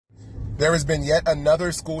There has been yet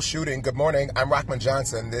another school shooting. Good morning. I'm Rockman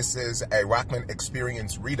Johnson. This is a Rockman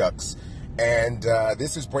Experience Redux. And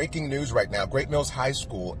this is breaking news right now. Great Mills High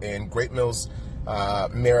School in Great Mills,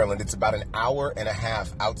 Maryland. It's about an hour and a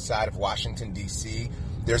half outside of Washington, D.C.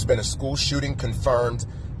 There's been a school shooting confirmed.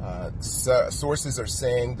 Sources are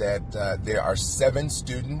saying that there are seven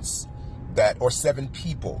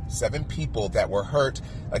people that were hurt.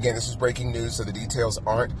 Again, this is breaking news, so the details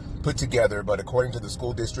aren't put together, but according to the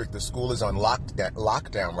school district, the school is on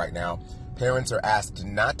lockdown right now. Parents are asked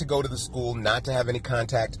not to go to the school, not to have any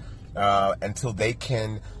contact until they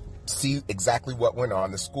can see exactly what went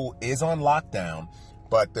on. The school is on lockdown,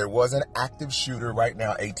 but there was an active shooter right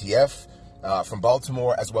now. ATF from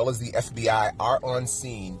Baltimore, as well as the FBI, are on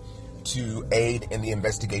scene to aid in the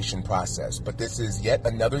investigation process. But this is yet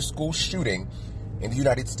another school shooting in the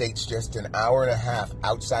United States, just an hour and a half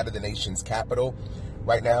outside of the nation's capital.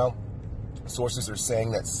 Right now, sources are saying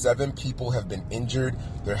that 7 people have been injured.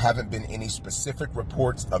 There haven't been any specific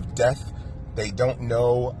reports of death. They don't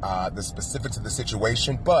know the specifics of the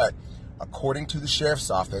situation, but according to the sheriff's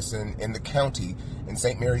office in the county, in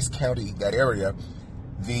St. Mary's County, that area,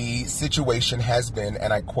 the situation has been,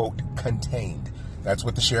 and I quote, contained. That's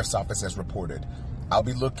what the sheriff's office has reported. I'll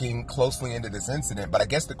be looking closely into this incident, but I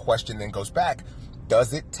guess the question then goes back,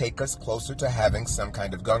 does it take us closer to having some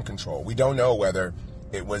kind of gun control? We don't know whether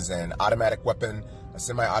it was an automatic weapon, a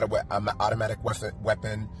semi-automatic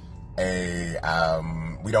weapon,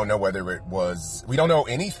 we don't know whether it was, we don't know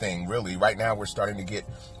anything really. Right now we're starting to get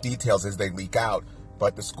details as they leak out,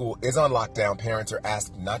 but the school is on lockdown. Parents are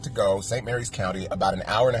asked not to go. St. Mary's County, about an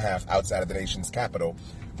hour and a half outside of the nation's capital.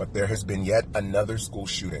 But there has been yet another school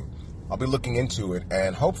shooting. I'll be looking into it,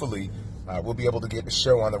 and hopefully we'll be able to get a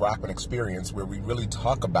show on the Rockman Experience where we really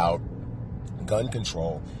talk about gun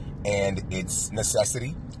control and its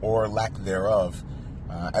necessity or lack thereof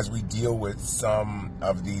as we deal with some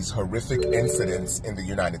of these horrific incidents in the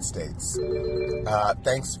United States.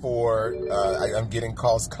 Thanks for, I'm getting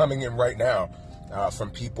calls coming in right now from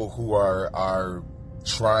people who are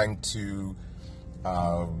trying to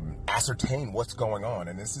ascertain what's going on.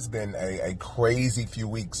 And this has been a crazy few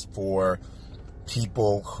weeks for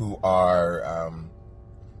people who are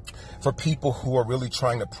really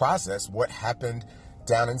trying to process what happened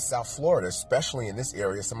down in South Florida, especially in this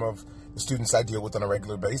area. Some of the students I deal with on a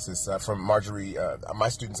regular basis from Marjorie, my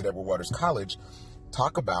students at Edward Waters College,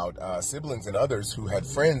 talk about siblings and others who had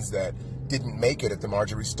friends that didn't make it at the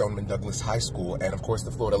Marjorie Stoneman Douglas High School. And of course,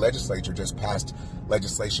 the Florida legislature just passed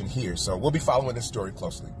legislation here. So we'll be following this story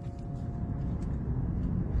closely.